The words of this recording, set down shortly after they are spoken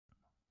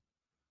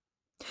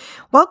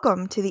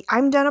Welcome to the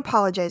I'm Done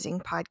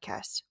Apologizing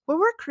podcast, where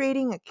we're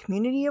creating a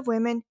community of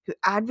women who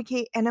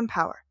advocate and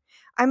empower.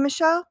 I'm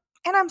Michelle,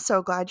 and I'm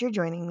so glad you're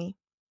joining me.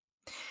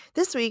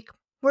 This week,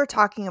 we're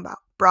talking about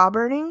bra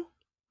burning,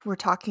 we're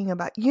talking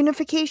about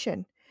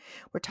unification,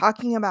 we're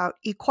talking about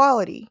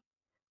equality,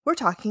 we're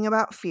talking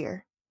about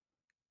fear.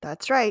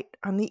 That's right,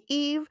 on the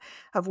eve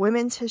of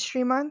Women's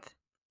History Month,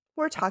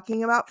 we're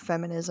talking about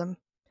feminism.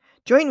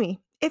 Join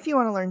me if you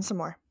want to learn some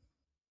more.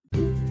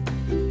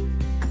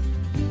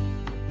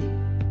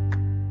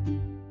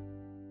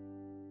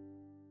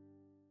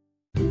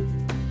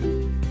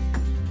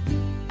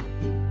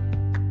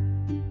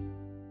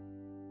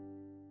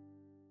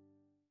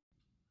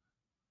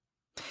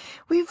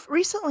 We've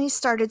recently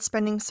started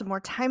spending some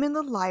more time in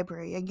the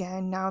library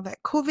again now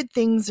that COVID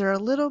things are a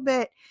little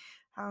bit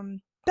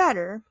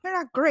better. They're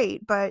not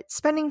great, but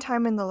spending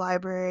time in the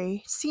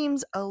library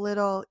seems a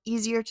little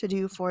easier to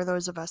do for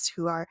those of us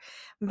who are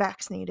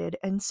vaccinated.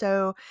 And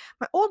so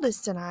my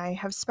oldest and I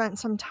have spent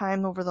some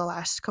time over the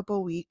last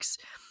couple weeks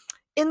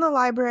in the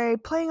library,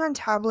 playing on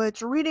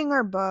tablets, reading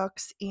our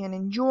books, and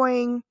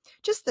enjoying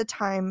just the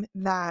time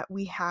that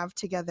we have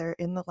together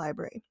in the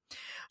library.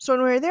 So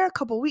when we were there a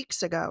couple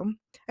weeks ago,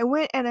 I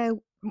went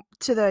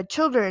to the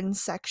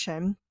children's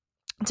section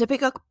to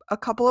pick up a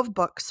couple of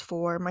books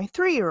for my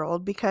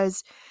 3-year-old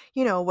because,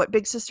 what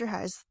big sister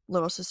has,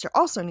 little sister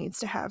also needs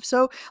to have.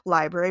 So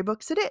library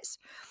books it is.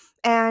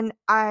 And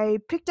I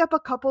picked up a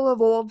couple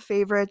of old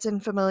favorites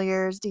and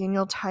familiars,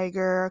 Daniel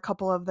Tiger, a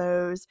couple of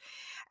those.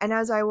 And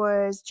as I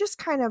was just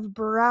kind of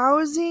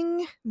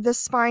browsing the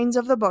spines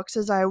of the books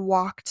as I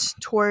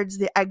walked towards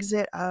the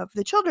exit of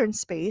the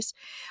children's space,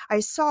 I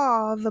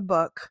saw the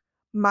book,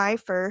 My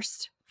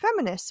First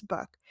Feminist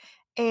Book.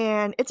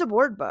 And it's a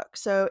board book,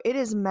 so it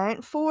is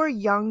meant for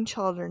young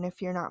children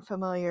if you're not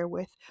familiar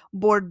with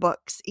board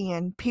books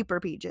and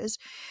paper pages.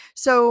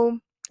 So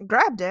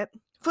grabbed it,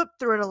 flipped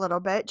through it a little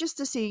bit just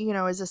to see,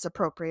 is this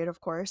appropriate,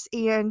 of course.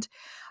 And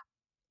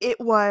it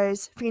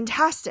was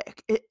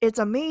fantastic. It's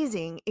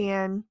amazing.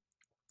 And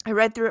I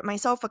read through it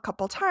myself a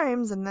couple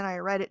times, and then I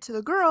read it to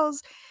the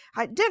girls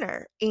at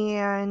dinner.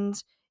 And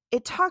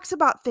it talks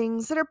about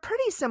things that are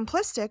pretty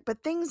simplistic,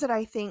 but things that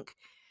I think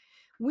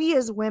we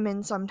as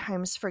women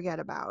sometimes forget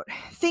about.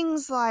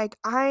 Things like,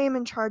 I am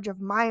in charge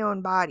of my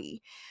own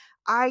body.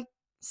 I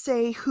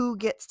say who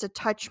gets to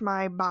touch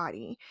my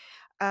body.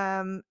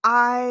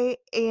 I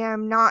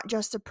am not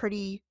just a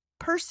pretty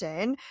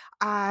person.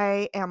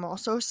 I am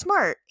also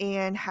smart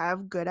and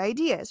have good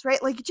ideas,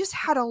 right? Like, it just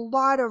had a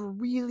lot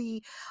of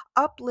really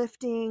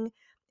uplifting,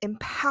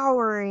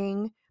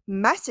 empowering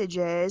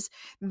messages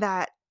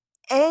that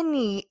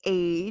any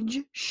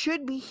age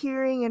should be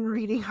hearing and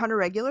reading on a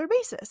regular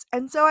basis.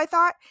 And so I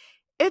thought,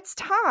 it's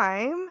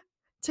time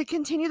to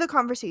continue the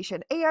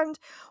conversation. And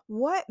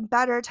what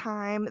better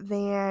time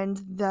than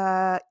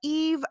the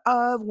eve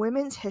of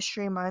Women's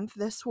History Month?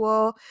 This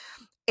will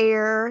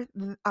air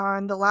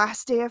on the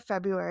last day of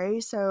February.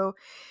 So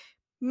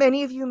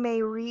many of you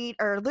may read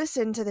or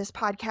listen to this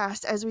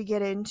podcast as we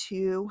get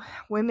into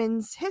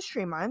Women's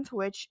History Month,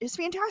 which is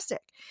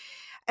fantastic.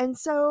 And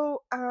so,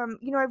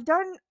 I've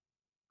done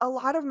a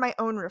lot of my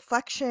own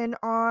reflection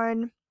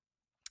on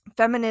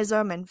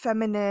feminism and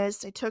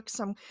feminists. I took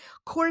some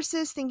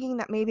courses thinking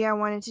that maybe I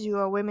wanted to do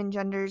a women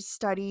genders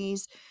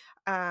studies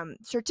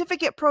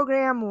certificate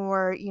program,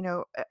 or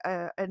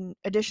an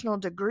additional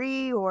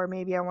degree, or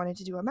maybe I wanted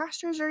to do a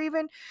master's, or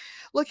even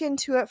look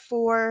into it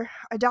for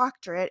a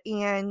doctorate.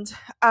 And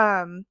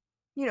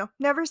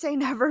never say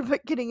never,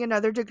 but getting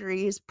another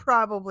degree is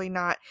probably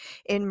not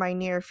in my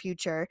near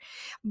future.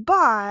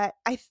 But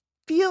I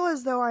feel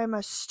as though I'm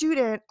a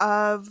student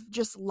of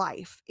just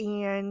life,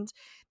 and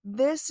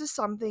this is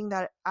something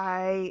that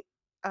I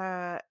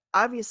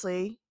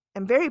obviously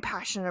am very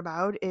passionate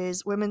about,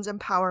 is women's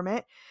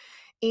empowerment,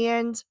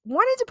 and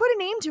wanted to put a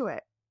name to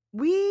it.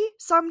 We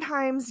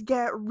sometimes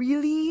get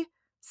really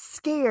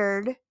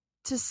scared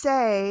to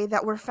say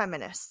that we're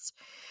feminists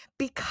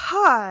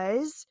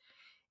because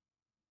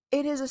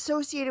it is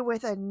associated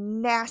with a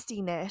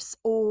nastiness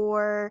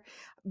or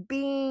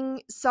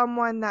being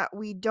someone that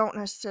we don't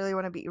necessarily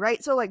want to be,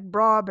 right? So like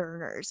bra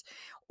burners,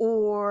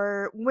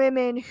 or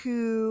women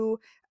who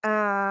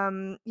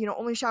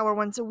only shower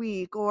once a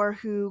week, or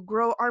who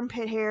grow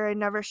armpit hair and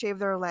never shave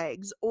their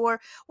legs, or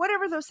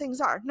whatever those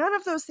things are. None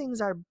of those things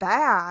are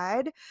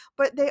bad,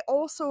 but they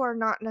also are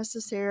not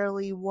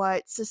necessarily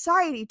what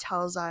society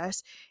tells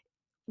us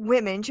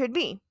women should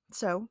be.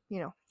 So,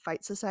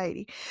 fight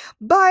society.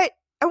 But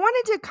I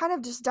wanted to kind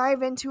of just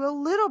dive into a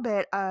little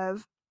bit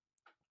of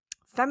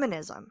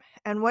feminism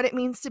and what it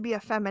means to be a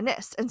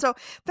feminist. And so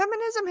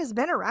feminism has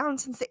been around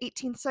since the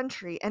 18th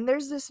century. And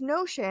there's this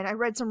notion, I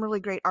read some really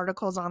great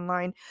articles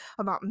online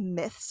about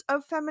myths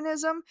of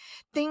feminism,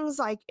 things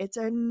like it's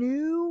a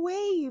new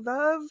wave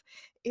of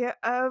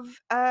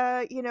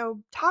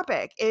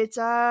topic. It's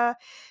a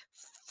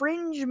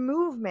fringe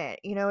movement.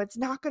 It's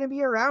not going to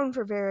be around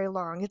for very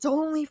long. It's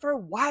only for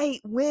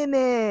white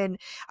women.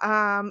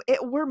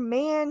 We're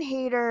man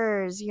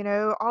haters,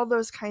 all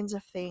those kinds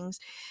of things.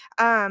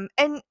 And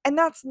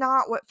that's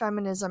not what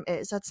feminism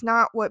is. That's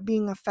not what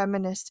being a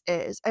feminist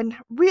is. And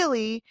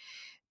really,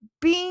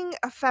 being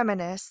a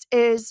feminist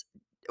is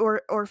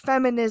or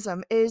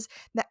feminism is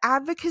the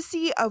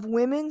advocacy of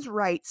women's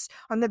rights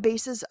on the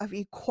basis of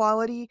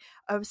equality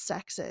of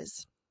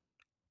sexes,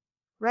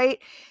 right?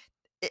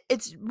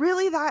 It's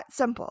really that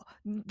simple.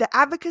 The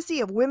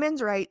advocacy of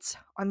women's rights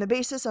on the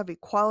basis of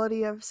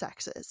equality of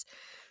sexes.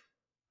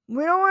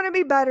 We don't want to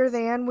be better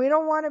than, we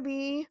don't want to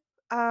be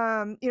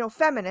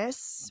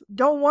feminists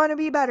don't want to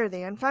be better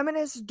than,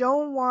 feminists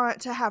don't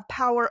want to have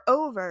power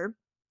over.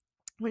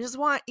 We just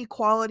want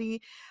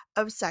equality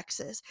of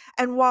sexes.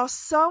 And while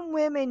some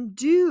women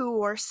do,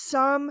 or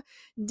some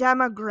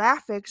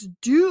demographics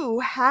do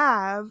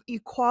have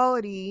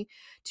equality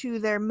to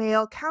their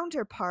male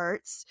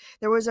counterparts,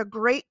 there was a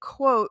great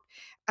quote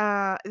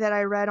that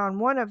I read on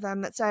one of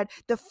them that said,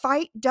 "The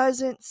fight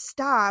doesn't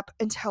stop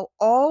until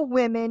all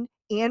women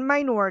and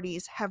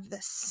minorities have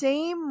the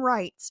same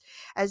rights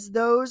as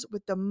those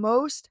with the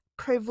most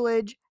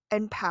privilege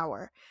and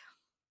power."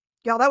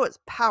 Y'all, that was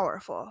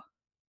powerful.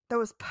 That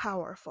was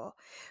powerful.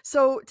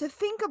 So to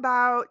think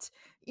about,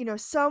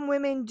 some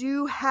women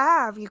do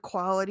have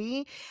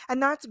equality, and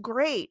that's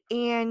great.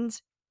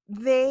 And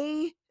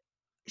they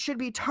should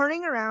be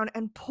turning around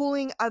and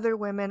pulling other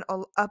women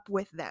up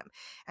with them,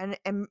 and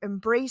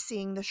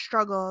embracing the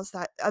struggles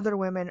that other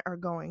women are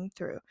going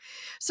through.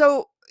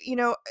 So,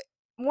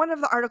 one of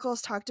the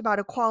articles talked about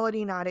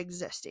equality not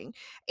existing.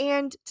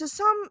 And to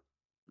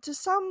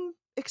some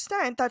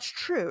extent, that's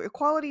true.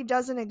 Equality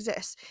doesn't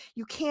exist.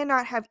 You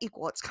cannot have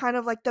equal. It's kind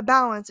of like the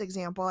balance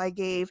example I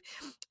gave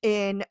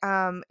in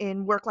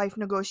work-life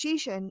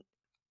negotiation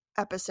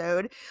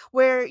episode,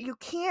 where you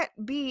can't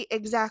be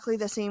exactly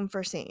the same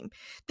for same.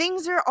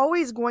 Things are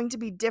always going to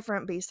be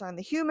different based on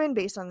the human,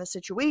 based on the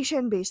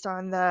situation, based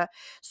on the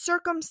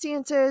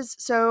circumstances.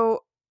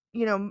 So,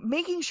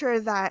 making sure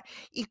that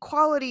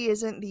equality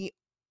isn't the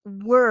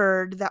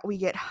word that we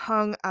get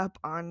hung up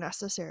on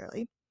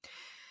necessarily.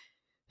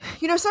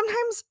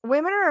 Sometimes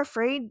women are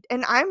afraid,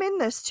 and I'm in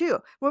this too.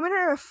 Women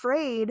are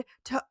afraid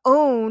to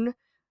own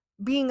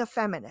being a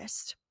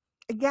feminist.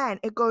 Again,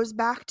 it goes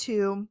back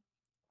to,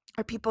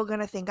 are people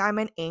going to think I'm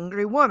an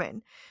angry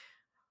woman?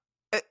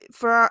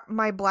 For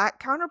my black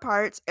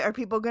counterparts, are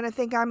people going to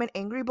think I'm an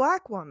angry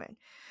black woman?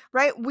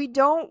 Right? We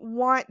don't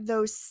want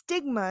those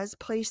stigmas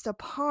placed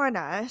upon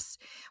us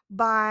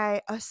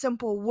by a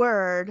simple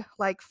word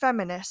like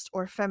feminist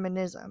or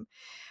feminism.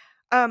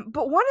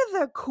 But one of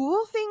the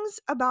cool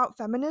things about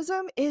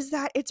feminism is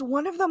that it's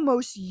one of the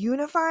most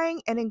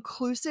unifying and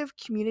inclusive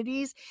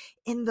communities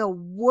in the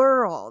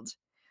world.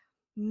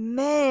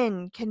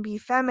 Men can be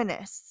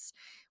feminists.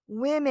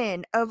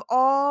 Women of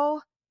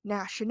all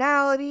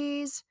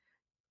nationalities,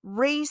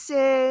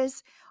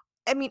 races,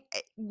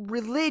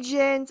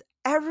 religions,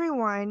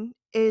 everyone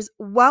is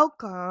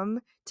welcome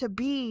to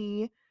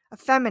be a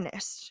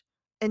feminist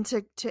and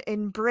to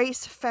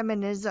embrace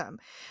feminism.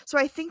 So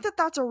I think that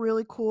that's a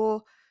really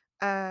cool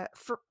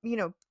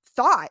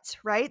thought,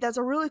 right? That's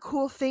a really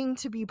cool thing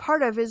to be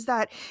part of, is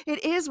that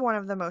it is one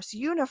of the most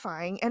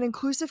unifying and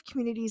inclusive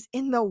communities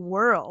in the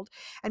world,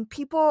 and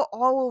people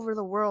all over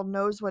the world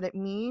knows what it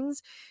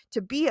means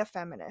to be a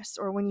feminist,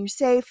 or when you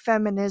say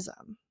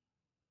feminism.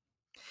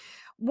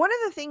 One of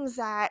the things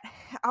that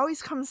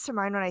always comes to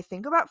mind when I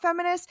think about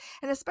feminists,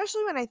 and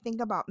especially when I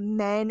think about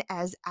men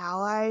as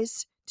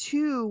allies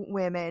to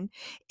women,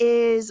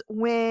 is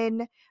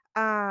when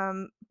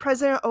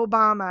President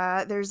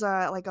Obama, there's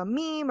a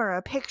meme or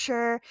a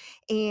picture,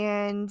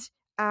 and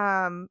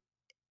I'm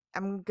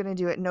gonna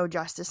do it no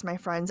justice, my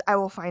friends. I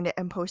will find it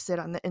and post it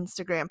on the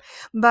Instagram.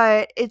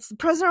 But it's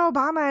President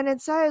Obama, and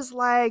it says,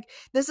 like,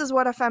 "This is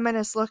what a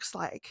feminist looks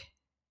like."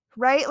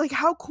 Right? Like,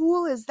 how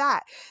cool is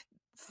that?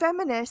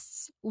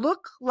 Feminists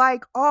look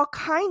like all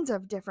kinds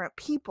of different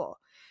people.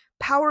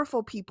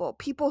 Powerful people,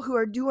 people who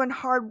are doing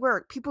hard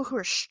work, people who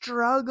are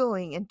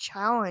struggling and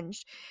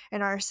challenged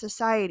in our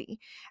society.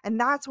 And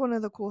that's one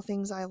of the cool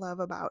things I love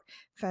about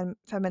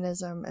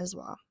feminism as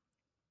well.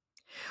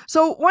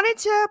 So wanted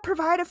to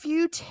provide a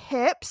few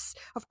tips,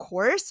 of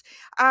course,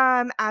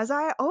 as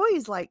I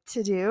always like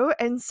to do.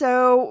 And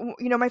so,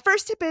 my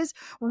first tip is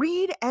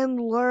read and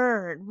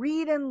learn.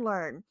 Read and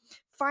learn.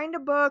 Find a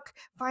book,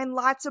 find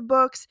lots of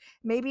books.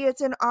 Maybe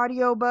it's an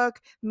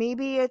audiobook,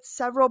 maybe it's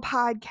several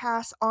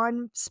podcasts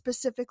on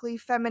specifically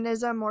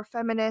feminism or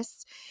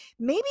feminists.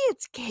 Maybe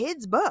it's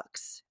kids'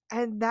 books,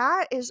 and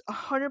that is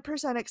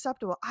 100%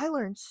 acceptable. I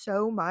learned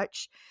so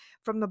much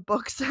from the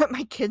books that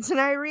my kids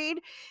and I read.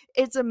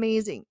 It's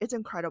amazing. It's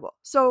incredible.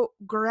 So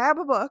grab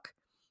a book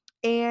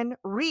and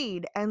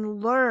read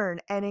and learn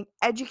and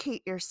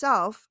educate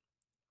yourself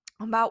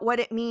about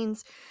what it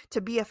means to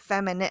be a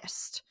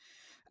feminist.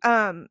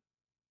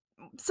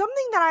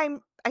 Something that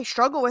I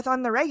struggle with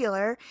on the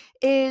regular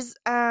is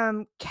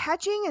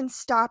catching and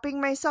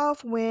stopping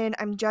myself when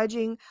I'm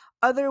judging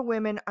other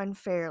women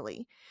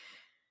unfairly.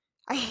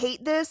 I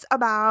hate this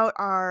about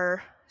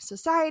our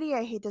society.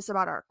 I hate this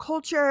about our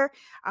culture.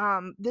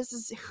 This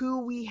is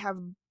who we have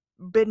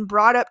been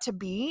brought up to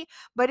be,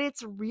 but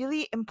it's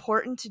really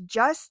important to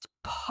just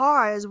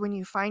pause when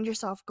you find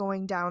yourself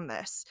going down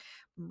this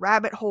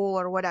rabbit hole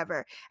or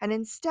whatever, and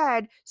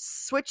instead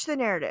switch the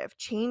narrative,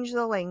 change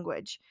the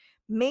language,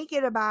 make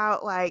it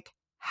about like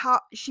how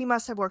she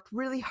must have worked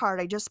really hard.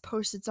 I just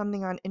posted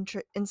something on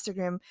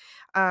Instagram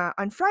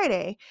on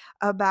Friday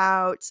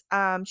about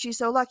she's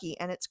so lucky,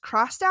 and it's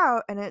crossed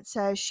out and it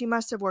says she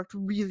must have worked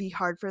really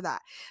hard for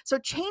that. So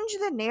change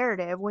the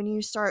narrative when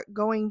you start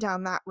going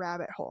down that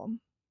rabbit hole.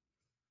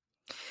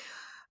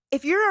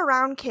 If you're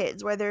around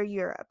kids, whether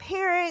you're a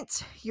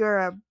parent, you're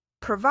a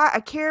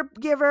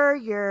caregiver,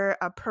 you're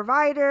a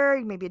provider,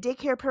 maybe a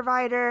daycare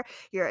provider,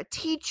 you're a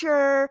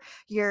teacher,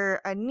 you're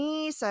a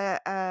niece,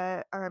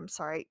 or I'm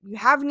sorry, you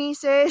have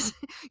nieces,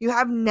 you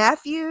have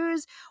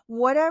nephews,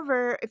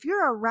 whatever. If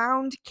you're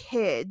around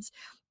kids,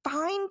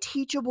 find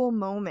teachable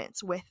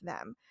moments with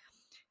them.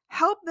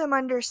 Help them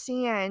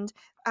understand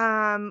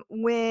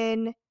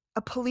when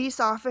a police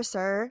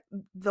officer,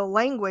 the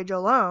language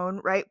alone,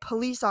 right?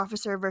 Police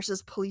officer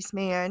versus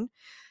policeman,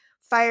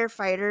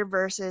 firefighter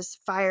versus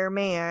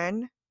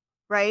fireman,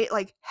 right?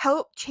 Like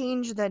help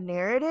change the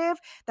narrative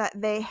that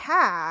they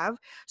have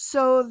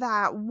so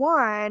that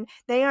one,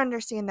 they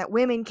understand that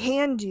women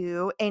can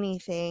do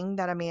anything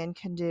that a man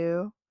can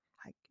do.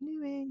 I can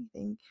do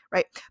anything,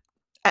 right?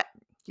 Uh,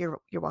 you're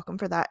welcome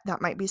for that.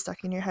 That might be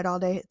stuck in your head all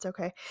day. It's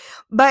okay.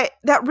 But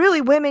that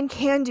really women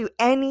can do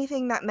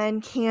anything that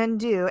men can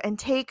do, and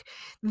take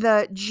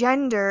the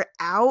gender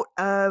out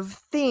of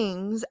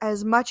things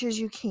as much as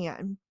you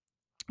can.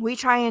 We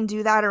try and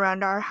do that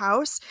around our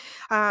house.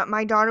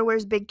 My daughter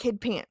wears big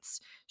kid pants.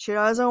 She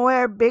doesn't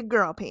wear big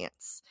girl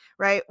pants,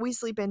 right? We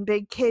sleep in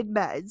big kid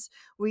beds.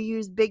 We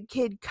use big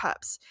kid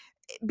cups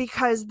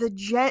because the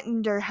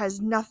gender has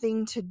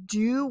nothing to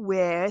do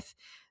with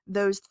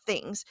those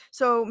things.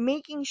 So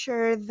making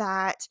sure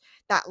that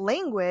that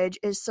language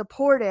is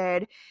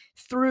supported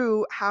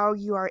through how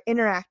you are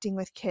interacting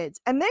with kids,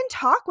 and then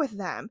talk with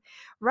them,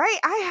 right?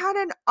 I had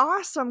an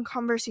awesome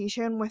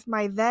conversation with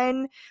my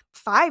then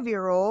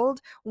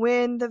 5-year-old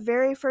when the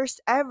very first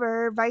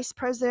ever vice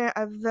president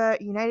of the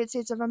United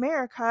States of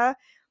America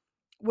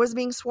was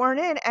being sworn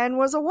in and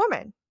was a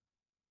woman,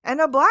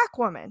 and a Black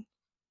woman,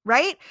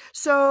 right?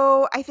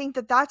 So I think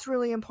that that's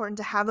really important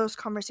to have those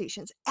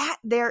conversations at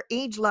their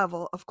age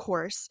level, of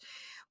course,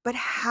 but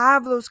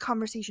have those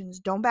conversations.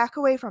 Don't back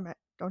away from it.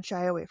 Don't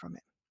shy away from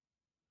it.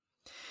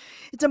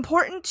 It's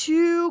important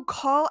to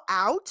call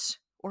out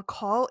or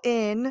call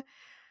in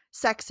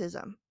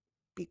sexism.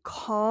 Be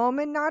calm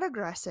and not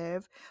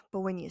aggressive,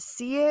 but when you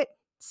see it,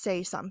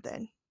 say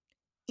something.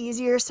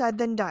 Easier said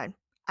than done.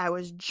 I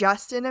was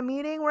just in a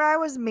meeting where I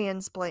was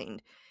mansplained.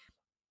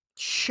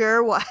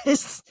 Sure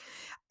was.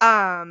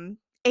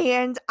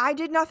 And I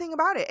did nothing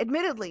about it,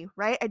 admittedly,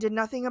 right? I did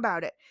nothing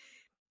about it.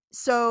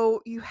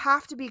 So you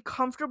have to be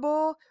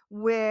comfortable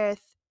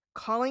with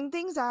calling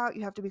things out.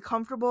 You have to be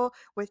comfortable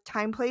with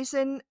time, place,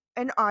 and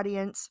an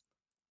audience.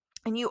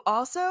 And you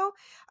also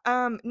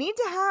need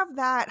to have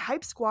that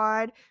hype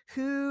squad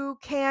who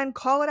can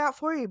call it out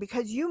for you,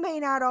 because you may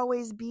not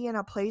always be in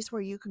a place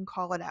where you can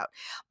call it out,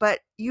 but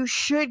you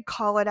should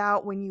call it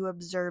out when you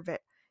observe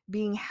it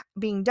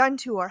being done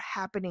to or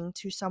happening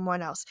to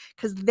someone else,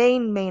 because they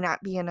may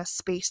not be in a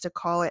space to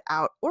call it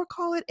out or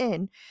call it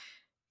in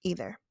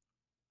either.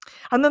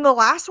 And then the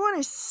last one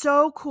is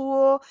so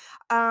cool.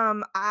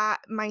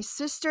 My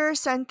sister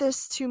sent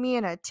this to me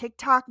in a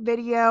TikTok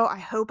video. I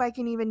hope I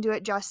can even do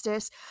it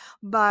justice.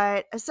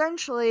 But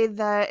essentially,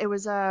 it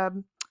was a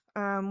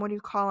what do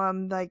you call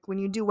them? Like when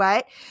you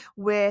duet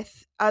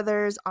with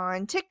others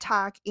on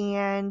TikTok,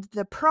 and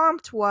the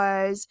prompt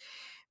was,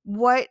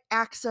 what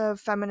acts of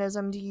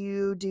feminism do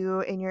you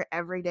do in your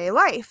everyday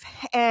life?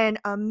 And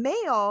a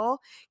male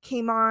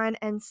came on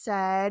and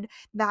said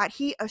that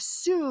he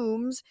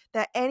assumes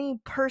that any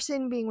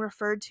person being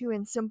referred to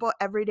in simple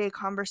everyday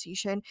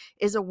conversation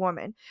is a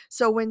woman.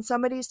 So when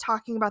somebody's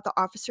talking about the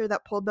officer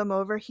that pulled them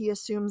over, he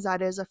assumes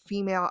that is a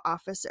female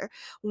officer.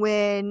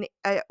 When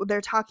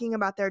they're talking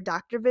about their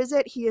doctor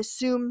visit, he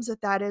assumes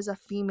that that is a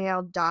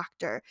female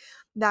doctor.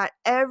 That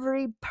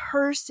every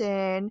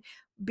person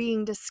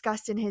being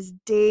discussed in his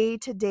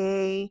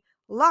day-to-day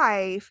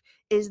life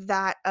is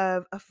that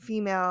of a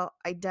female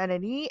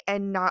identity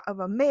and not of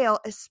a male,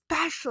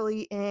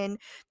 especially in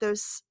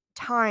those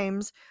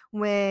times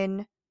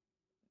when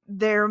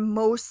they're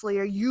mostly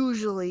or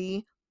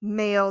usually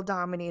male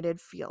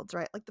dominated fields,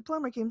 right? Like the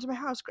plumber came to my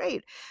house,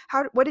 great.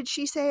 What did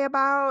she say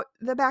about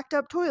the backed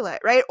up toilet,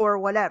 right? Or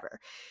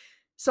whatever.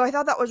 So I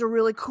thought that was a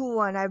really cool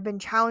one. I've been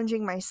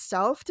challenging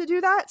myself to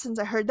do that since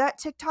I heard that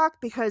TikTok,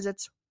 because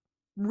it's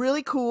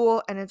really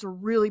cool and it's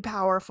really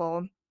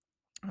powerful.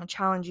 I'll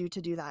challenge you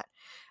to do that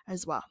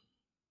as well.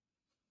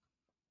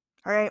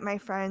 All right, my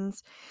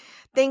friends,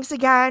 thanks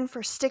again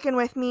for sticking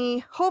with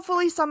me.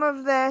 Hopefully some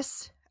of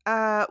this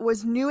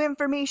was new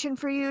information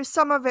for you.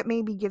 Some of it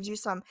maybe gives you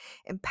some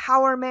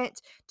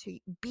empowerment to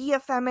be a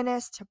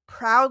feminist, to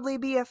proudly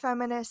be a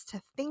feminist,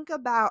 to think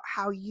about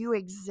how you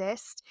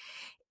exist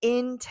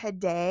in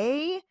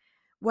today,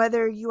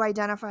 whether you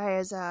identify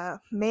as a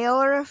male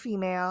or a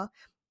female,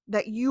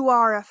 that you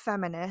are a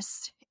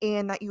feminist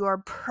and that you are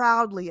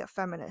proudly a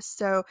feminist.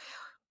 So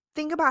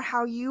think about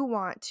how you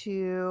want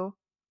to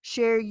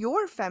share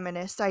your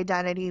feminist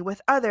identity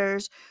with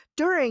others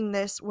during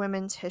this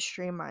Women's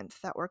History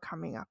Month that we're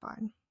coming up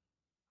on.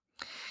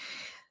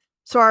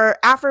 So, our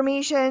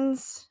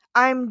affirmations: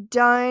 I'm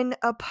done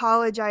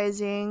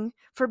apologizing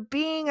for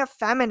being a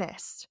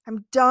feminist.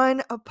 I'm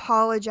done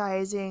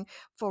apologizing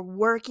for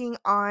working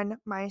on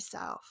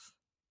myself.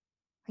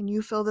 And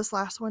you fill this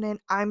last one in.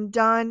 I'm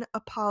done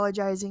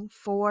apologizing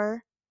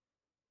for.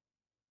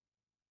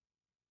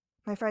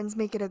 My friends,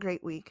 make it a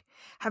great week.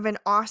 Have an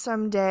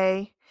awesome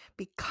day.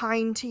 Be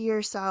kind to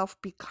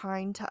yourself. Be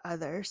kind to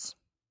others.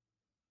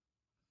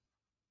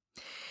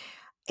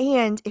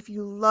 And if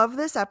you love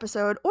this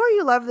episode or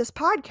you love this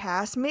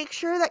podcast, make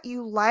sure that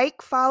you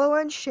like, follow,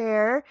 and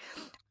share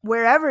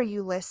wherever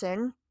you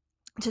listen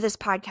to this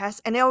podcast.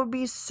 And it would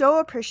be so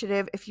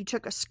appreciative if you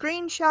took a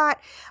screenshot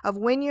of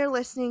when you're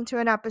listening to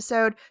an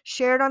episode,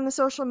 share it on the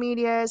social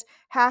medias,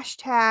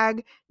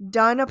 hashtag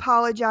done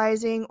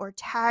apologizing, or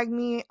tag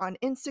me on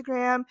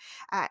Instagram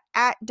at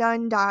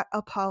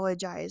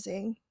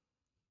done.apologizing.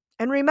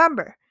 And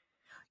remember,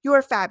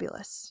 you're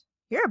fabulous.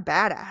 You're a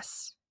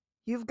badass.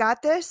 You've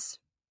got this,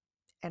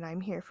 and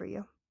I'm here for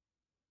you.